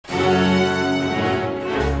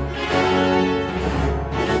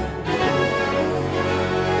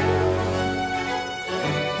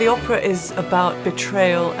The opera is about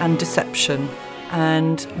betrayal and deception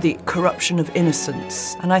and the corruption of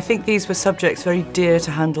innocence. And I think these were subjects very dear to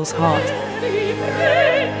Handel's heart.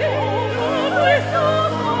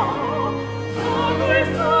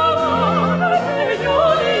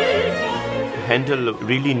 Handel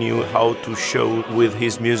really knew how to show with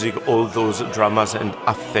his music all those dramas and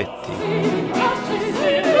affetti.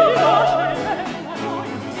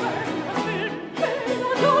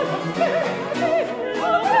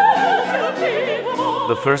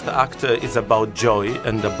 The first act is about joy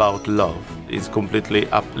and about love. It's completely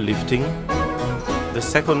uplifting. The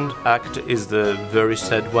second act is the very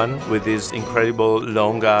sad one with this incredible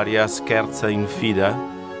long aria, Scherza in Fida.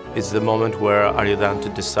 It's the moment where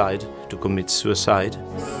Ariodante decides to commit suicide.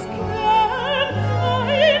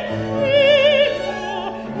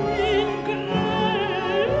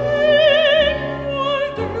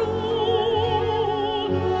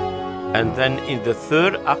 And then in the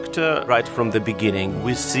third act, right from the beginning,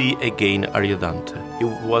 we see again Ariodante. He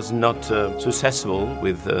was not successful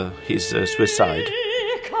with his suicide.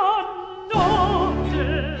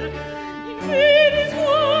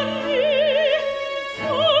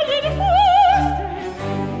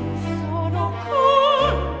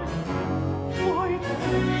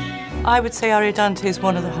 I would say Ariodante is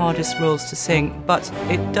one of the hardest roles to sing, but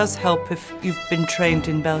it does help if you've been trained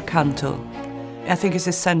in bel canto. I think it's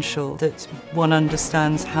essential that one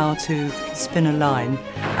understands how to spin a line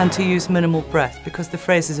and to use minimal breath because the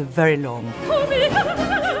phrases are very long.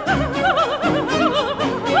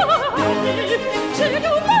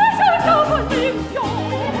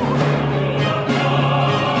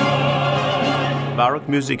 Baroque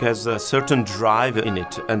music has a certain drive in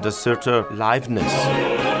it and a certain liveliness.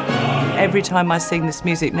 Every time I sing this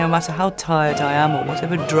music, no matter how tired I am or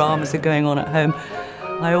whatever dramas are going on at home,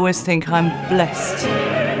 I always think I'm blessed.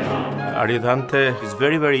 Ariodante is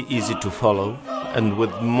very, very easy to follow, and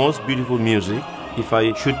with most beautiful music. If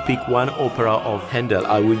I should pick one opera of Handel,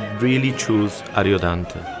 I would really choose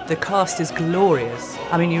Ariodante. The cast is glorious.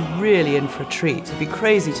 I mean, you're really in for a treat. It'd be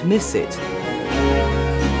crazy to miss it.